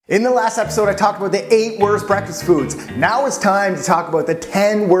In the last episode, I talked about the 8 worst breakfast foods. Now it's time to talk about the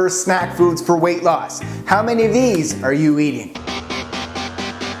 10 worst snack foods for weight loss. How many of these are you eating?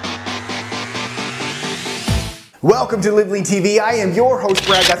 Welcome to Live Lean TV. I am your host,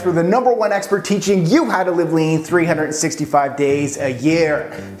 Brad Gouthro, the #1 expert teaching you how to live lean 365 days a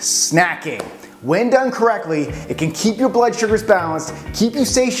year. Snacking. When done correctly, it can keep your blood sugars balanced, keep you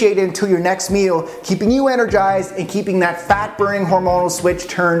satiated until your next meal, keeping you energized and keeping that fat-burning hormonal switch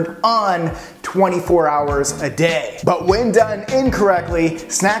turned on 24 hours a day. But when done incorrectly,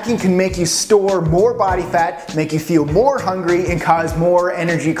 snacking can make you store more body fat, make you feel more hungry, and cause more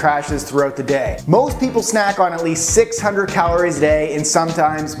energy crashes throughout the day. Most people snack on at least 600 calories a day and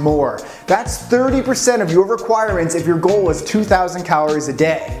sometimes more. That's 30% of your requirements if your goal is 2,000 calories a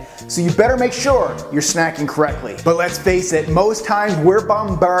day. So you better make sure you're snacking correctly. But let's face it, most times we're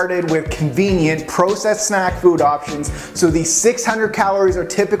bombarded with convenient processed snack food options, so these 600 calories are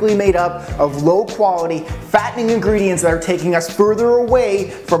typically made up of low quality, fattening ingredients that are taking us further away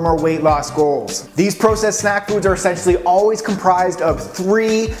from our weight loss goals. These processed snack foods are essentially always comprised of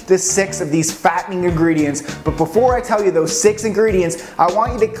 3 to 6 of these fattening ingredients. But before I tell you those 6 ingredients, I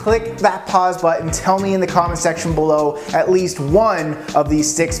want you to click that pause button and tell me in the comment section below at least one of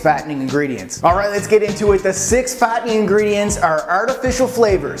these 6 fattening ingredients. Alright, let's get into it. The 6 fattening ingredients are artificial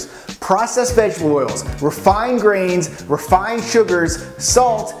flavors, processed vegetable oils, refined grains, refined sugars,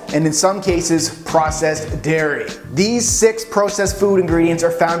 salt, and in some cases, processed dairy. These 6 processed food ingredients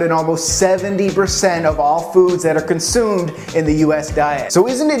are found in almost 70% of all foods that are consumed in the US diet. So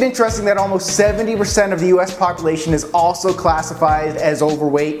isn't it interesting that almost 70% of the US population is also classified as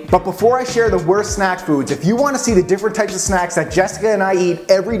overweight? But before I share the worst snack foods, if you want to see the different types of snacks that Jessica and I eat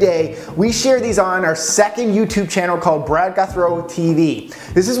every day, we share these on our second YouTube channel called Brad Gouthro TV.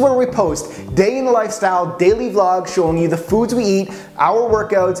 This is where we post day in the lifestyle, daily vlogs showing you the foods we eat, our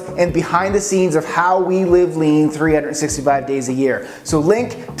workouts, and behind the scenes of how we live lean 365 days a year. So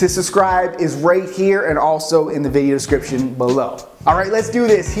link to subscribe is right here and also in the video description below. Alright, let's do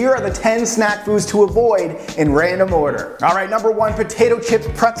this. Here are the 10 snack foods to avoid in random order. Alright, number 1, potato chips,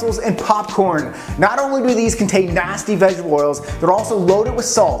 pretzels, and popcorn. Not only do these contain nasty vegetable oils, they're also loaded with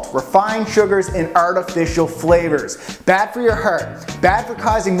salt, refined sugars, and artificial flavors. Bad for your heart, bad for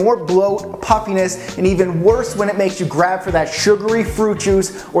causing more bloat, puffiness, and even worse when it makes you grab for that sugary fruit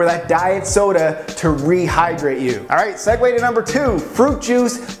juice or that diet soda to rehydrate you. Alright, segue to number 2, fruit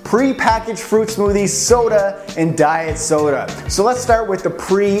juice, pre-packaged fruit smoothies, soda, and diet soda. So let's start with the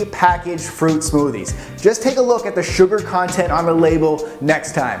pre-packaged fruit smoothies. Just take a look at the sugar content on the label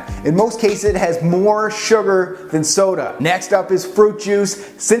next time. In most cases, it has more sugar than soda. Next up is fruit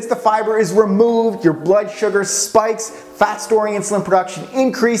juice. Since the fiber is removed, your blood sugar spikes, fat storing insulin production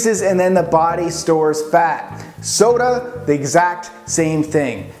increases, and then the body stores fat. Soda, the exact same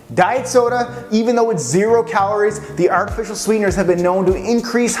thing. Diet soda, even though it's 0 calories, the artificial sweeteners have been known to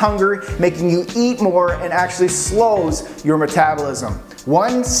increase hunger, making you eat more and actually slows your metabolism.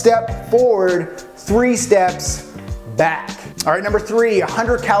 1 step forward, 3 steps back. Alright, number 3,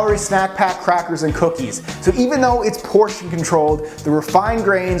 100 calorie snack pack crackers and cookies. So even though it's portion controlled, the refined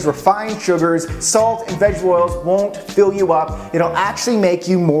grains, refined sugars, salt, and vegetable oils won't fill you up. It'll actually make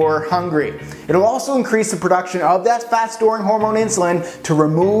you more hungry. It'll also increase the production of that fat storing hormone insulin to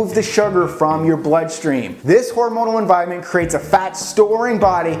remove the sugar from your bloodstream. This hormonal environment creates a fat storing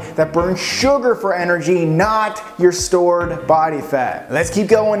body that burns sugar for energy, not your stored body fat. Let's keep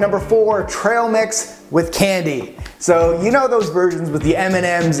going. Number 4, trail mix with candy. So you know those versions with the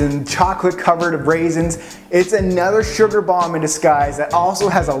M&Ms and chocolate covered raisins? It's another sugar bomb in disguise that also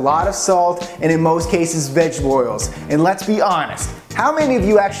has a lot of salt and in most cases vegetable oils. And let's be honest, how many of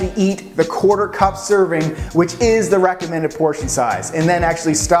you actually eat the 1/4 cup serving, which is the recommended portion size, and then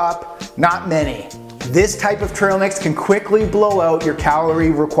actually stop? Not many. This type of trail mix can quickly blow out your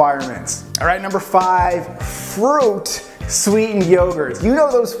calorie requirements. Alright, number 5, fruit sweetened yogurts. You know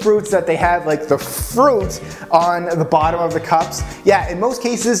those fruits that they have like the fruit on the bottom of the cups? Yeah, in most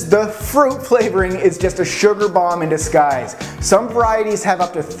cases the fruit flavoring is just a sugar bomb in disguise. Some varieties have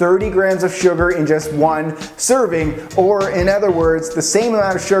up to 30 grams of sugar in just 1 serving, or in other words, the same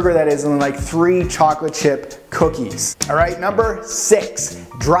amount of sugar that is in like 3 chocolate chip cookies. Alright, number 6,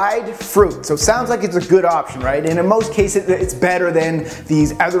 dried fruit. So it sounds like it's a good option, right? And in most cases it's better than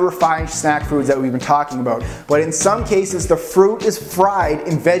these other refined snack foods that we've been talking about. But in some cases the fruit is fried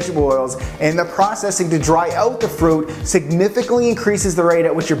in vegetable oils, and the processing to dry out the fruit significantly increases the rate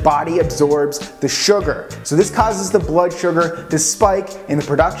at which your body absorbs the sugar. So this causes the blood sugar to spike in the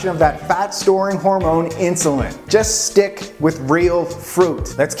production of that fat storing hormone insulin. Just stick with real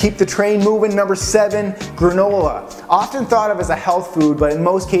fruit. Let's keep the train moving. Number 7, granola granola, often thought of as a health food, but in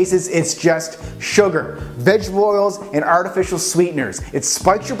most cases it's just sugar, vegetable oils, and artificial sweeteners. It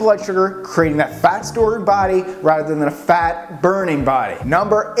spikes your blood sugar, creating that fat storing body rather than a fat burning body.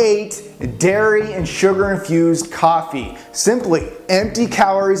 Number 8, dairy and sugar infused coffee. Simply empty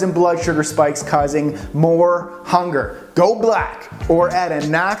calories and blood sugar spikes, causing more hunger. Go black or add a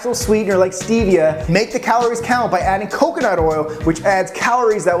natural sweetener like stevia. Make the calories count by adding coconut oil, which adds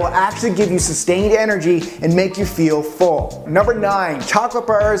calories that will actually give you sustained energy and make you feel full. Number 9, chocolate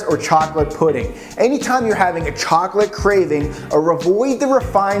bars or chocolate pudding. Anytime you're having a chocolate craving, or avoid the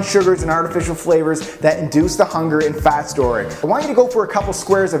refined sugars and artificial flavors that induce the hunger and fat storage. I want you to go for a couple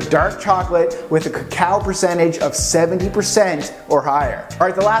squares of dark chocolate with a cacao percentage of 70% or higher.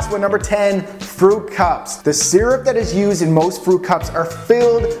 Alright, the last one, number 10, fruit cups. The syrup that is used in most fruit cups are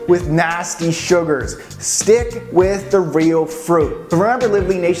filled with nasty sugars. Stick with the real fruit. So remember, Live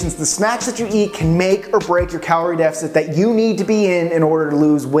Lean Nations, the snacks that you eat can make or break your calorie deficit that you need to be in order to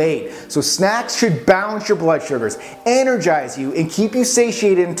lose weight. So snacks should balance your blood sugars, energize you, and keep you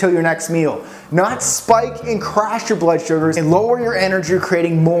satiated until your next meal. Not spike and crash your blood sugars and lower your energy,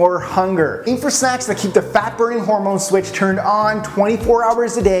 creating more hunger. Aim for snacks that keep the fat burning hormone switch turned on 24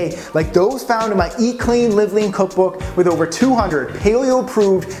 hours a day, like those found in my Eat Clean, Live Lean cookbook, with over 200 paleo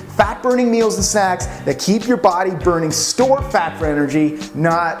approved fat burning meals and snacks that keep your body burning stored fat for energy,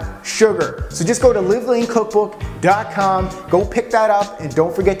 not sugar. So just go to liveleancookbook.com, go pick that up, and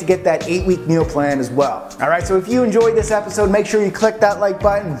don't forget to get that 8-week meal plan as well. Alright, so if you enjoyed this episode, make sure you click that like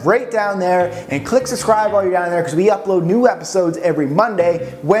button right down there and click subscribe while you're down there, because we upload new episodes every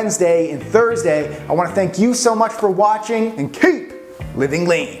Monday, Wednesday, and Thursday. I want to thank you so much for watching, and keep living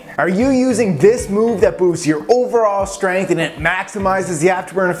lean. Are you using this move that boosts your overall strength and it maximizes the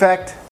afterburn effect?